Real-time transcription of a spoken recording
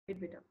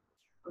beta.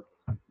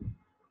 Okay.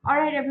 All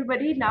right,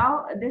 everybody.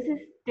 Now, this is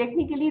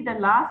technically the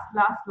last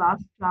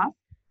class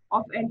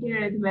of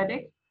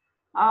antiarrhythmic,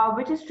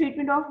 which is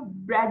treatment of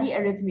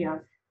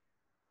bradyarrhythmias.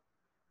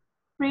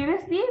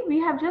 Previously, we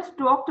have just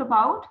talked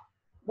about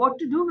what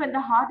to do when the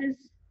heart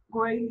is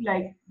going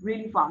like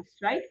really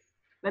fast, right?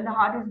 When the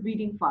heart is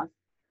beating fast.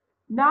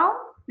 Now,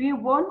 we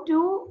want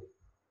to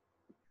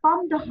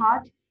pump the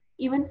heart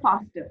even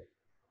faster.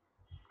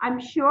 I'm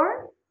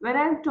sure when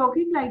I'm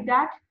talking like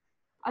that,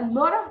 a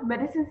lot of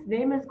medicine's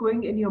name is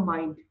going in your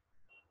mind.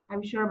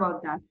 I'm sure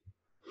about that.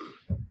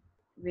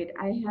 Wait,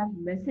 I have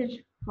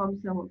message from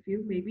some of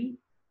you, maybe.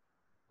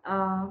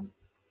 Uh,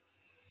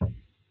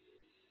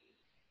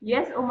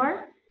 yes,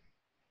 Omar.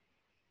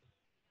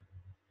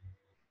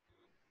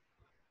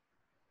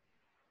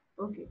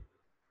 Okay.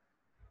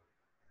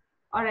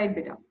 All right,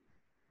 beta.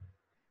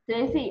 So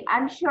you see,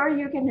 I'm sure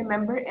you can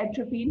remember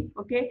atropine.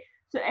 Okay.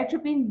 So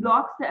atropine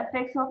blocks the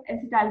effects of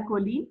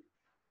acetylcholine.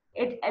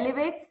 It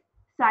elevates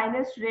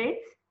sinus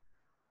rates,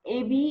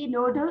 AB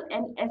nodal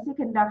and SA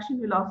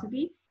conduction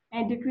velocity,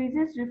 and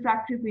decreases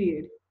refractory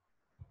period.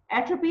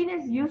 Atropine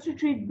is used to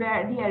treat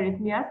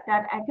bradyarrhythmias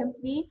that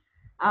accompany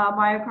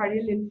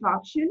myocardial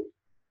infarction.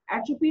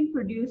 Atropine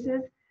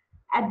produces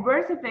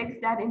adverse effects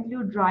that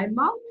include dry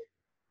mouth,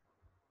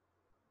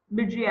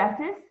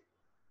 mydriasis,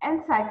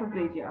 and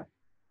psychoplagia.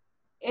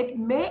 It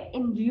may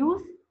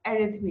induce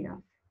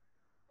arrhythmias.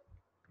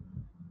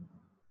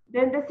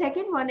 Then the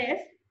second one is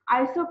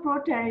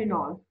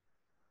isoproterenol.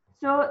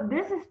 So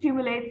this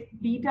stimulates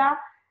beta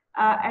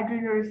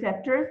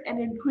adrenoreceptors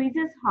and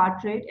increases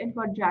heart rate and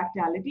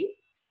contractility.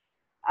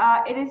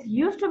 It is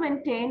used to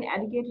maintain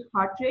adequate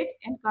heart rate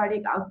and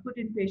cardiac output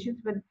in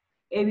patients with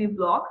AV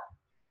block.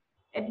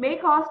 It may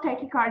cause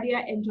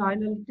tachycardia,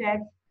 angina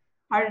attacks,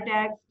 heart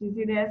attacks,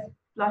 dizziness,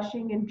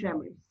 flushing, and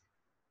tremors.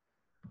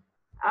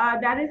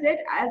 That is it.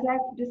 As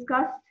I've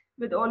discussed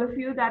with all of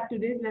you, that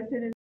today's lesson is